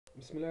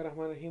بسم الله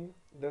الرحمن الرحیم.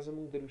 دا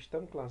زموږ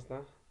درویشتم کلاس ده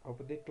او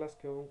په دې کلاس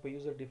کې موږ په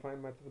یوزر ډیفاین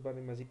میتھډ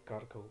باندې مزید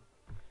کار کوو.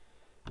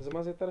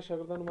 زما زیاتره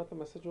شاګردانو ماته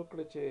میسج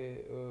وکړی چې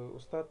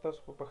استاد تاسو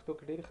په پښتو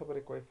کې ډېرې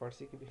خبرې کوئ،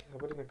 فارسي کې بیخي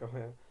خبرې نه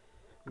کوئ.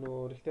 نو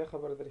رښتیا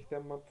خبره ده، رښتیا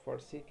ما په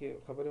فارسي کې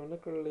خبرې ونه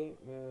کړلې.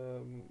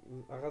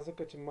 هغه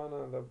ځکه چې ما نه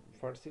د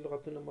فارسي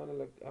لغتونه ما نه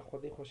لږ اخوا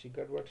دیخوا شي،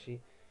 ګډ وډ شي.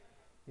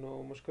 نو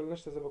مشکل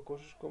نشته، زه به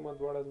کوشش کوم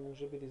دواړه زموږ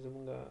ژبې دي،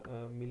 زموږ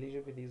ملي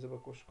ژبې دي، زه به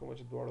کوشش کوم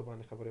چې دواړو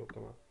باندې خبرې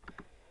وکړم.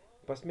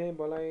 پس می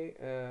بالای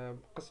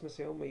قسم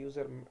سوم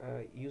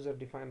یوزر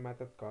دیفاین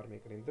میتھد کار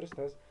میکنیم. درست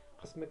است.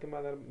 قسمی که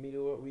ما در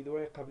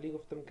ویدیوهای قبلی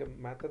گفتم که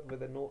میتھد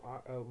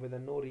with a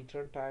no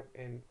return type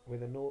and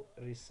with a no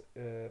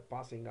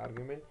passing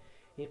argument.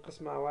 این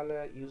قسم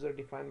اول یوزر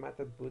دیفاین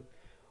میتھد بود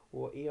و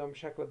این هم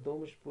شکل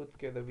دومش بود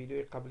که در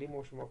ویدیوی قبلی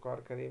ما شما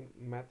کار کردیم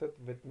میتھد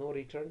with no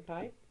return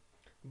type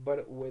but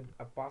with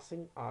a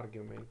passing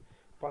argument.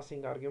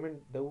 passing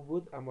argument دو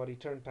بود اما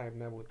return type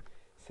نبود.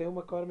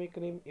 سوم کار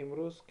میکنیم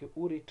امروز که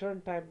او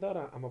ریترن تایپ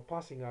داره اما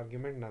پاسینگ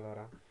آرگومنت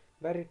نداره.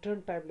 در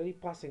ریترن تایپ لري،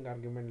 پاسینگ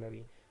آرگومنت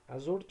لري.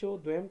 از اور چو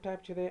دویم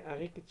تایپ چه ده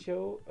هغه کې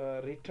چو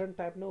ریترن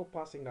تایپ نه او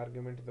پاسینگ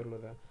آرگومنت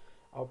درلوده،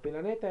 او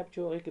پلانې تایپ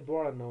چو هغه کې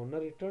دواړه نه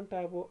ریترن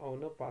تایپ او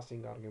نه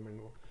پاسینگ آرگومنت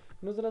وو.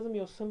 نو زه راځم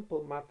یو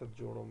سمپل میتھډ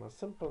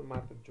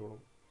جوړوم.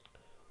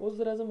 اوس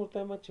زه راځم ورته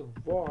وایم چې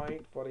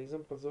void فار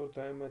ایگزامپل زه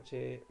ورته وایم چې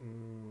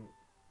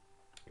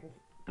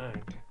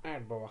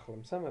add به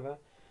واخلم. سمه ده.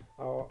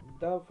 او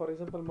دا فار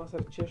ایگزامپل ما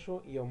سره چه شو،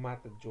 یو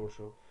میتھد جوړ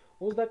شو.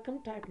 اوس دا کم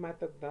تایپ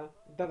میتھد ده؟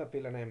 دا د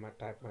پیلنای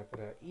تایپ میتھد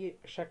ده. این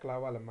شکل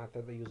اول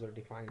میتھد یوزر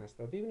دیفاین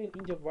است. ببینید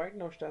اینجا واید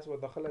نوشته است و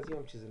داخل از این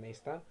هم چیزی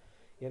نیست،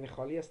 یعنی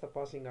خالی است.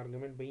 پاسینگ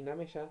آرگومنت به این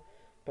نمیشه.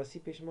 پس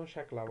این پیش ما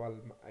شکل اول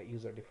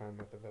یوزر دیفاین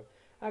میتھد ده.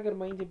 اگر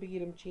ما اینجا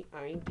بگیرم چی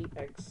int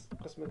x،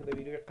 قسمت در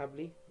ویدیو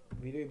قبلی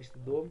ویدیو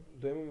 22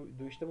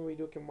 دویشتم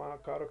ویدیو که ما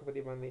کارو که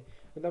بدی باندې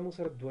دا موږ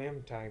سره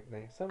دویم ټایپ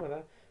دی. سمه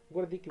ده.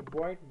 ګور دې کې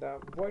void دا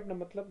void نه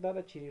مطلب دا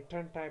ده چې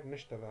ریټرن ټایپ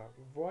نشته ده.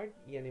 void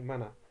یعنی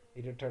منع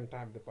ریټرن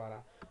ټایپ لپاره،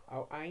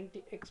 او int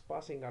x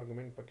پاسینګ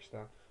آرګومنت پکې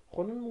شته.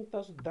 خو نن موږ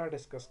تاسو دا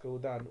ډسکس کوو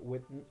دا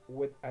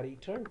with a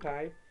return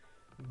type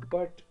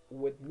but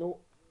with no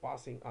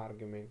passing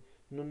argument.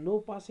 no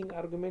passing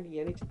argument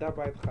یعنی چې دا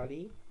باید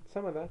خالی.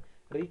 سمه ده.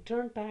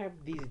 ریټرن ټایپ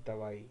دیزی ته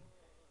وایي.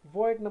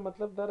 void نه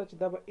مطلب دا چې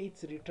دا به هیڅ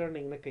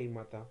ریټرنینګ نه کوي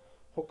ماته.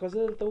 خو که زه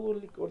دلته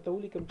ورته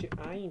ولیکم چې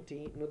int،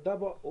 نو دا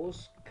به اوس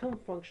کوم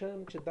فنکشن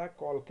چې دا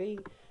کال کوي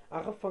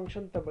هغه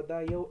فنکشن ته به دا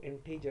یو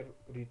انټیجر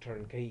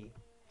ریټرن کوي.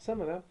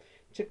 سمه ده.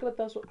 چې کله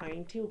تاسو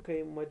int وکئ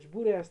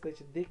مجبور یاست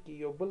چې دې کې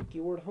یو بل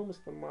کیورډ هم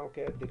استعمال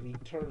کړئ د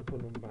ریټرن په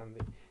نوم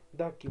باندې.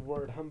 دا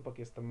کیورډ هم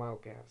پکې استعمال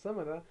کړئ.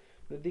 سمه ده.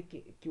 نو دې کې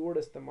کیورډ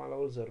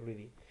استعمالول ضروری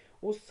دي.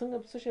 اوس څنګه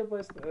څه شی به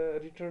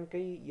ریټرن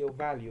کوي؟ یو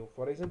ویلیو.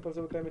 فار ایگزامپل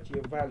زه وایم چې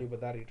یو ویلیو به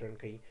دا ریټرن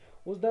کوي.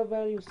 اوس دا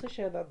ویلیو څه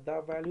شی ده؟ دا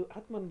ویلیو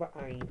حتما به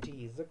int،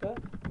 ځکه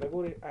دا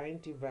ګورئ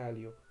int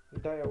ویلیو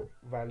دا یو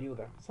ویلیو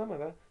ده. سمه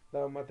ده.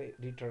 دا ماته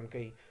ریټرن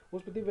کوي.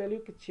 اوس په دې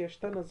ویلیو کې چې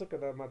شته نه، ځکه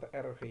دا ماته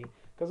ایرر ښیي.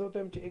 که زه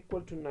وایم چې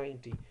equal to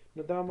 90،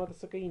 نو دا ماته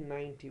څه کوي؟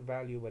 90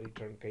 ویلیو به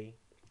ریټرن کوي.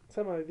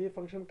 سمه ده. دې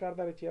فنکشن کار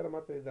دا چې یاره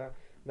ماته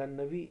دا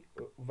نوی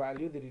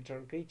ویلیو د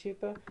ریټرن کوي چې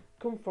ته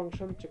کوم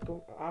فنکشن چې کوم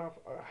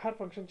هر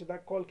فنکشن چې دا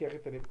کال کوي هغه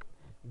ته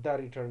دا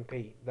ریټرن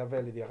کوي، دا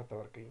ویلیو دی هغه ته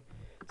ورکوي.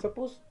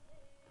 سپوز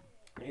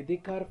دې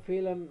کار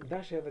فعلا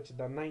دا شی ده چې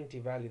دا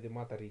 90 ویلیو د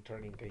ماته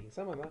ریټرنینګ کوي.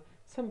 سمه ده.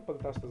 سمپل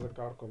تاسو ته زه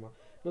کار کوم.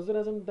 نو زه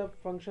راځم دا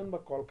فنکشن به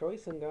کال کوی.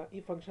 څنګه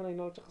این فنکشن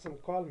اینا چه قسم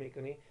کال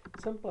میکنی؟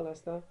 سمپل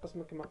است.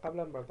 قسمی که ما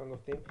قبلا براتون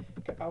گفتیم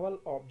که اول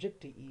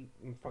آبجکت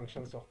این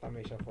فنکشن ساخته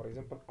میشه. فور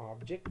ایگزامپل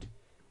آبجکت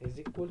is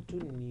equal to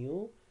new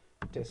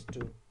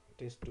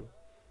test2.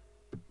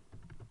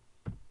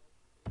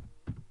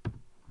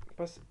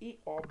 پس این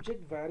آبجکت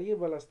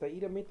وریبل است.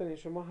 این را میتونید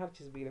شما هر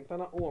چیز بگیریم.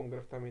 تنها او هم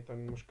گرفته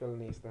میتونید، مشکل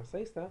نیست.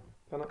 صحیح است.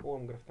 تنها او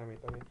هم گرفته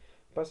میتونید.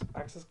 پس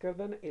اکسس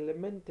کردن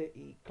المنت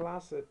ای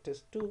کلاس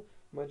test2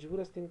 مجبور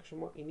هستیم که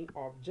شما اینی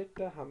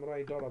آبجکت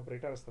همراه دات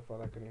اپراتور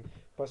استفاده کنید.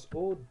 پس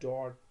او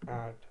دات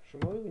اد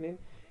شما ببینید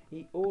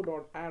ای او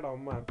دات اد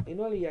آمد. این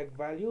ولی یک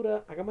ولیو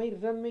را اگر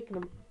من رن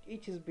میکنم این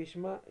چیز به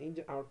شما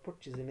اینجا آوتپوت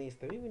چیزی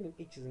نیست. ببینید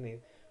این چیز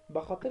نیست.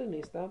 به خاطر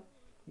نیست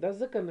دا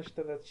ذکر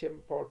نشته دا چه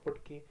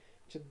آوتپوت کی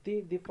چې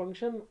دی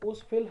فنکشن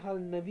اوس فعل حال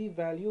نوی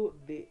ویلیو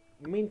د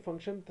مین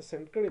فنکشن ته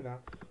سند کړی دا،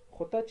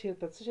 خو تا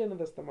چیرته څه شی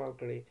نه استعمال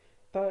کړی،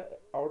 تا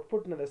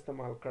آوتپوټ نه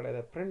استعمال کړی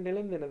دا، پرنټ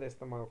ډلن نه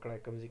استعمال کړی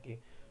کوم ځکه.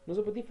 نو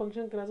زه په دې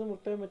فنکشن کې راځم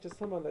ورته وایم چې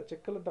سمه ده چې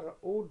کله دغه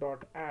او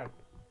ډاټ اډ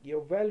یو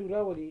ویلیو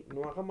راولي نو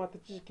هغه ماته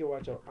چې کې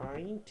واچو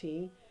int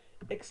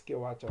x کې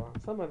واچو.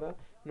 سمه ده.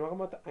 نو هغه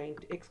ماته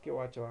int x کې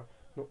واچو.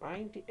 نو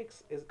int x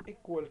is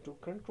equal to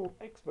control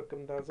x به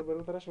کوم دا زه به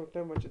دلته راشم ورته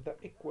وایم چې دا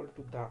equal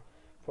to دا.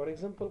 فار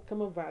ایگزامپل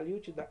کومه ویلیو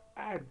چې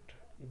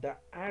د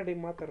اډ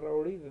ماته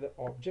راوړي د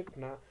آبجکت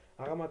نه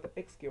هغه ماته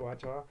x کې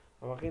واچوه،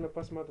 او هغې نه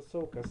پس ماته څه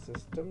وکړه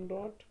سیسټم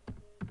ډاټ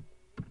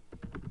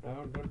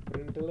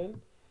پرنټلن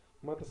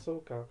ماته څه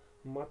وکړه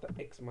ماته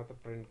x ماته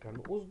پرنټ کړه.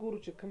 نو اوس ګورو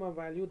چې کومه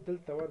ویلیو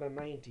دلته وه د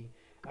 90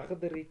 هغه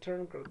د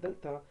ریټرن کړ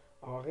دلته،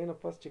 او هغې نه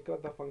پس چې کله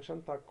دا فنکشن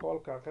تا کال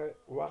که هغه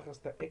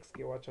واخیسته اکس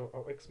کې واچو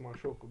او اکس ما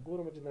شو که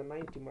ګورم چې د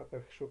 90 ما ته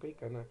شو کوي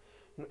که نه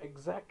نو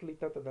اګزیکټلی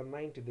تا ته د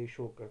 90 دی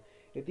شو که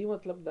د دې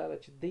مطلب دا ده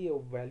چې دی یو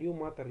ویلیو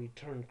ما ته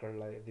ریټرن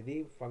کړلی د دې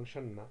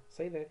فنکشن نه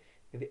صحیح دی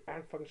د دې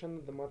اډ فنکشن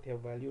نه د ما ته یو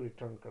ویلیو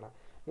ریټرن کړه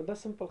نو دا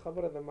سمپل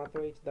خبره ده ما ته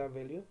وایي چې دا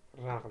ویلیو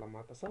راغله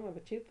ما ته سمه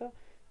ده چېرته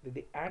د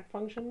دې اډ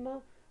فنکشن نه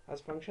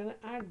از فنکشن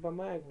add به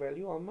ما یک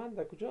ولیو آمد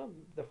در کجا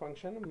در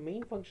فنکشن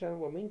main فنکشن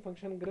و main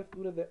فنکشن گرفت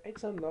دوره در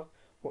x انداخت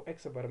و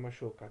x بر ما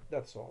شو کرد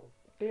that's all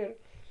clear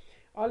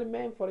حالا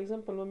من فور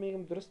ایگزامپل من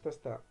میگم درست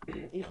است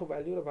این خب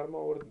ولیو رو بر ما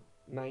آورد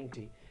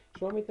 90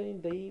 شما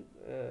میتونید در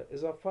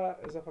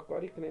اضافه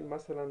کاری کنید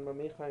مثلا ما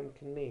میخوایم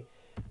که نه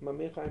ما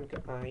میخوایم که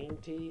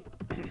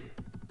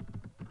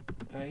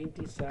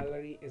 90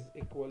 salary is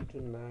equal to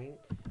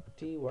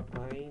 90 و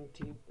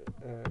 90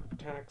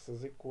 tax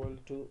is equal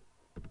to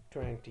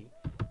 20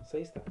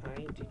 صحیح است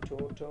 90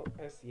 total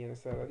s یعنی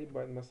سالاری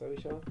باید مساوی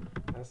شود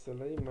از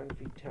سالاری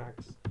منفی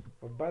تکس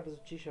و بعد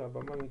از چی شود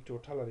با من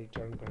توتال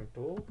ریترن کنه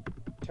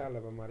توتال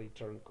با ما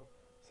ریترن کن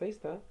صحیح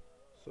است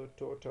سو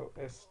توتال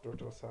s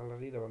توتال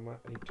سالاری رو با ما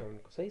ریترن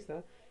کن صحیح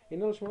است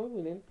اینا رو شما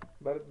ببینین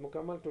برای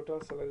مکمل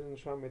توتال سالاری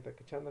نشون میده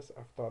که چند است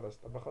 70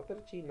 است به خاطر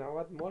چی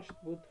 90 ماشت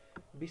بود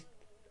 20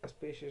 از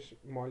پیشش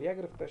مالیه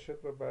گرفته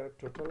شد و برای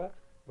توتال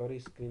برای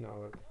اسکرین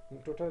آورد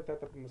توتال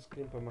تا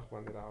اسکرین په مخ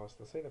باندې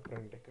راوسته صحیح ده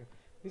پرنټ کړ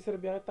دې سره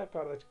بیا تا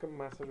کار ده چې کوم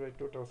میسج وایي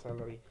total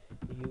salary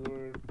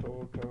your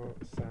total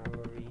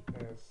salary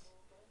is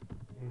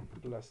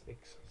plus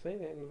x صحیح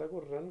ده نو دا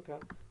ګور رن کا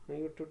نو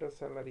your total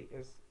salary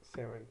is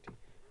 70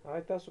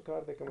 آیا تاسو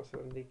کار ده که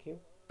مثلا دیکھیں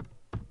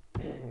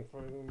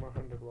for example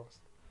 100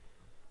 واخست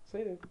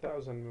صحیح ده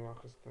 1000 می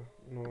واخسته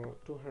نو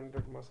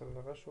 200 مثلا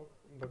دغه شو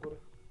دا ګور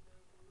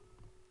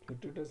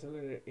total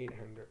salary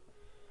 800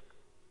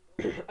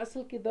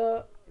 اصل کې دا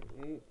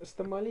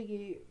استعمالیږي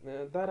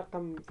دا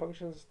رقم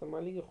فنکشنز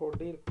استعمالیږي خو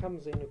ډیر کم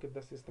ځایونو کې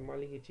داسې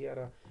استعمالیږي چې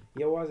یاره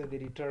یوازې د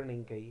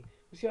ریټرنینګ کوي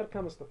بسیار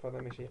کم استفاده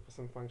میشه این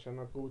قسم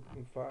فنکشن‌ها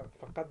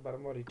فقط بر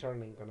ما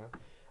ریټرنینگ کنه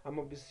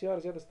اما بسیار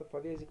زیاد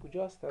استفاده از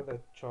کجاست در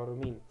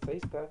چهارمین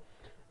صحیح است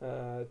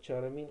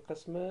چهارمین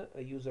قسم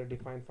یوزر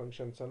دیفاین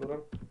فنکشن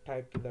څلورم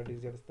ټایپ کې دا ډیر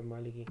زیاد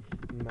استعمالیږي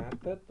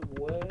میثود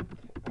with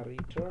a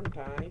return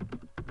type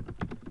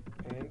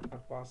and a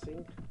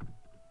passing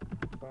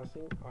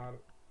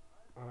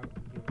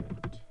argument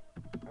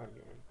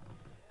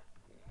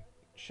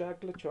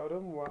شکل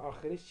چهارم و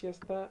آخریش چی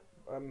است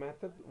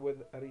method with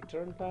a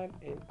return type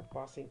and a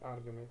passing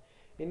argument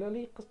اینا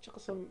لی چه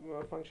قسم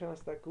فنکشن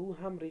است که او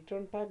هم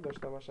return type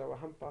داشته باشه و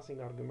هم passing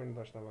argument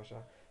داشته باشه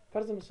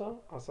فرض مثال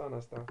آسان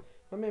است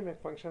من میم یک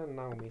فنکشن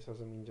نو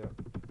میسازم اینجا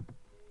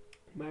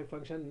من یک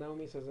فنکشن نو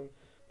میسازم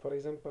فور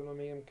ایگزامپل من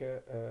میگم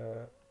که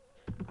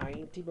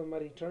int به ما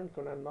ریترن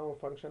کنه نو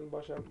فنکشن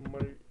باشه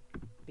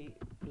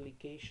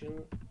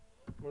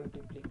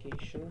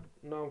multiplication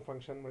نام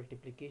فنکشن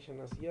ملتیپلیکیشن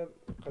است یا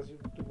قضیه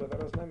تو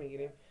بدراز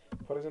نمیگیریم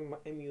فور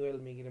ایگزامپل mul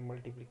میگیریم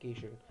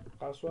ملتیپلیکیشن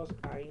قاسواس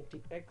int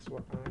x و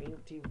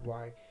int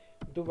y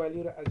دو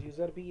ولیو را از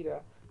یوزر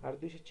بگیره هر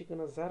دوش چی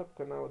کنه ضرب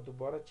کنه و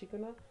دوباره چی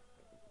کنه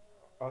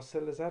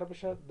اصل ضرب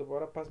بشه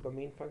دوباره پس به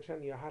مین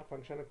فنکشن یا هر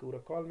فنکشن که او را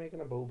کال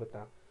میکنه به او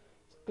بتا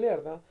کلیر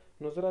ده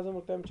نظر از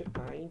مطمئن چه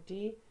int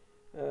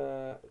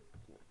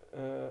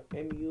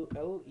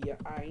mul یا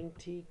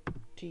int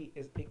t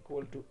is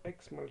equal to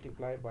x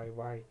multiplied by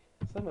y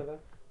سمه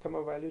کما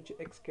ولیو چې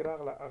x کې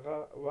راغله هغه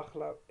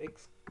واخله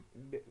x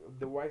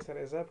د y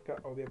سره ضرب که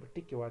او بیا په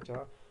ټي کې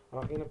واچوه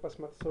هغې نه پس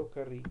ماته څه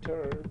وکړه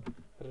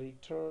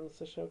ریټرن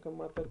څه شو که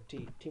ماته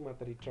ټي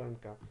ماته ریټرن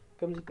که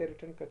کوم ځای ته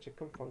ریټرن که چې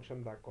کوم فنکشن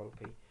دا کال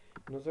کوي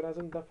نو زه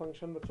راځم دا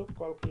فنکشن به څوک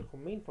کال کوي خو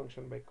مین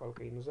فنکشن به یې کال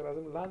کوي نو زه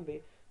راځم لاندې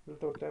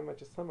دلته ورته وایم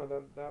چې سمه ده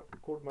دا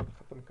کوډ ماته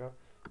ختم که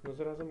نو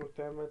زه راځم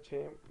ورته وایم چې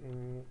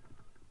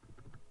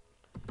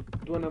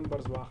دو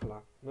نمبرز واخله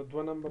نو دو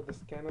نمبر د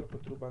سکینر په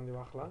ترو باندې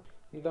واخله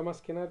نو دا ما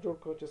سکینر جوړ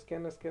کړو چې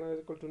سکینر از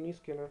اکول ټو نی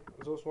سکینر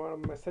زه اوس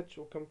غواړم میسج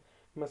وکړم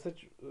میسج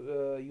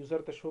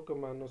یوزر ته شو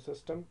کړم نو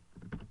سیسټم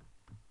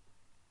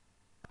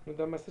نو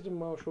دا میسج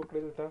ما شو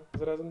کړی دلته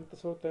زه راځم دلته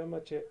څه ورته وایم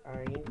چې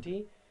int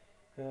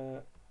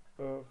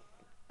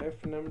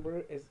f number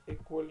is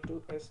equal to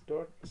s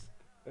dot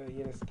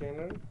یعنی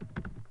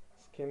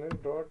scanner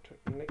dot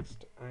next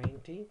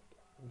int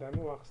دا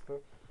مې واخیسته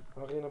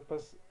هغې نه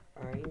پس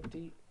int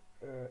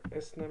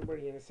s number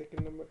یعنی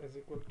second number is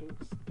equal to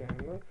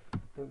scanner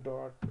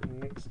dot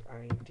next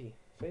int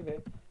صحیح ده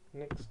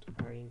next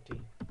int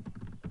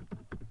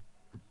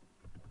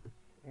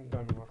دا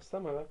مې واخیسته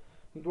مله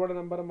دواړه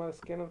نمبر ما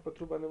سکینر په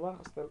ترو باندې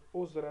واخیستل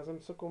اوس زه راځم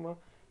څه کومه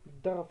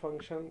دغه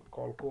فنکشن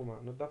کال کومه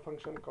نو دا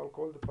فنکشن کال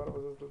کول دپاره به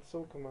زه دلته څه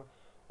وکړمه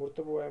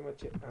ورته به وایم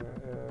چې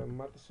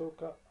ماته څه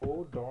وکړه o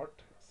ډاټ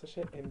څه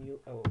شی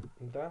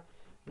mul دا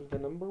د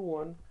نمبر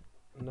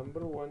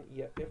 1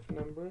 یا f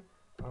نمبر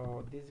او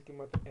دې کې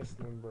ماته s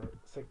نمبر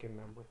سیکنډ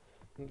نمبر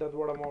دا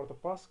دواړه ما ورته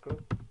پاس کړل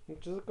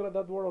چې زه کله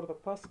دا دواړه ورته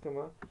پاس کړم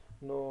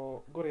نو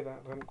ګورې دا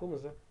رن کوم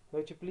زه دا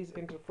چې please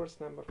enter first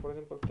number for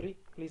example 3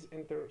 please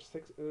enter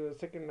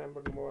second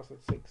number نو ما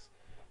واسطه 6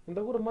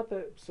 دا ګوره ماته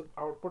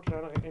آوټپوټ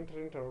رانغی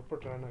انټر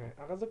آوټپوټ رانغی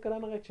هغه ځکه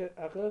رانغی چې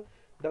هغه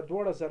دا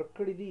دواړه ضرب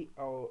کړي دي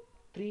او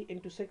 3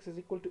 into 6 is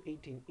equal to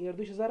 18 ایر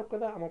دوش ضرب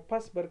کده اما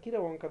پس برکی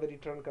روان کده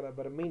ریترن کده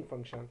بر مین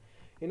فنکشن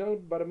اینا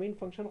بر مین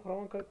فنکشن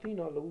روان کده تو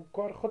اینا لو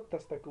کار خود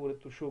تسته که ورد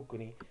تو شو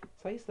کنی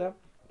صحیح است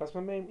پس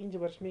من میگم اینجا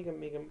برش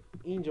میگم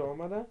اینجا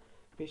آمده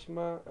پیش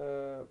ما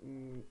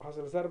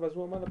حاصل ضرب از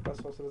او آمده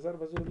پس حاصل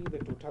ضرب از او لیده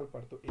توتال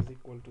پر تو is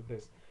equal to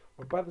this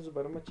و بعد از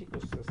برای ما چی که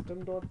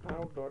system dot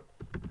out dot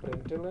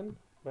println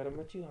برای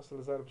ما چی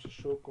حاصل ضربش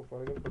شو که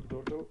for example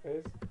total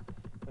is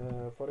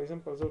for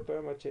example زور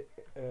تو ما چه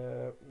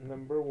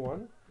number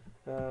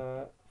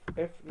 1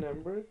 f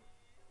number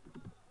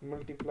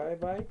multiply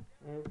by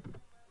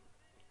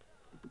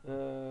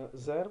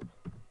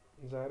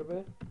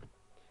ضرب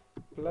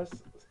plus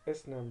s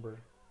number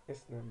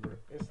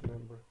is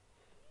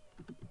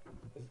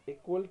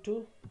equal to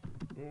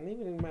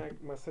نمیدونم من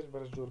مسج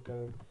براش جور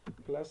کردم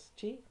plus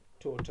چی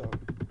total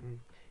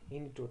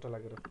این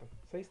توتال گرفتم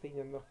صحیح است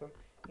اینجا انداختم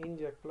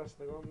اینجا یک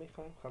پلاس نگاه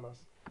میخوایم خلاص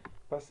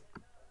پس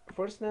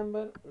first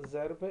number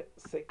ضرب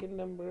second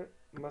number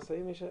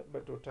مساوی میشه به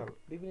توتال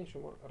ببینید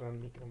شما رن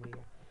میکنم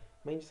اینجا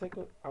من اینجا سعی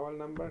اول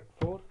نمبر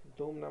 4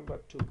 دوم نمبر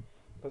 2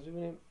 پس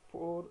ببینیم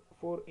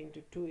 4 into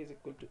 2 is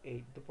equal to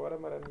 8 دوباره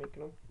من رن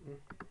میکنم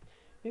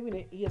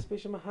ببینید این از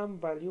پیش ما هم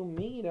ولیو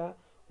میگیره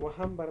و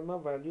هم بر ما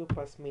ولیو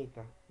پس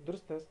میده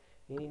درست است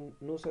یعنی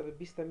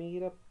 920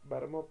 میگیره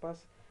بر ما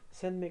پس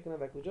سند میکنه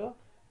در کجا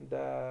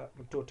در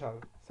توتال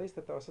صحیح است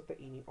توسط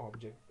اینی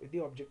آبجکت دی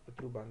آبجکت په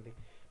ترو باندې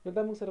نو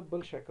دا موږ سره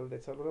بل شکل دی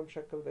څلورم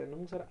شکل دی نو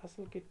موږ سره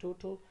اصل کې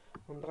ټوټل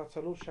همدغه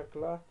څلور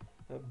شکله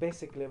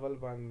بیسیک لیول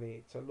باندې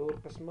څلور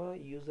قسمه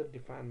یوزر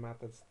ډیفاین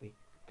میثډز دي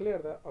کلیر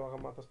ده او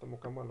هغه ما تاسو ته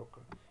مکمل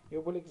وکړ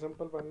یو بل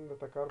اگزامپل باندې د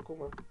تکار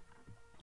کوم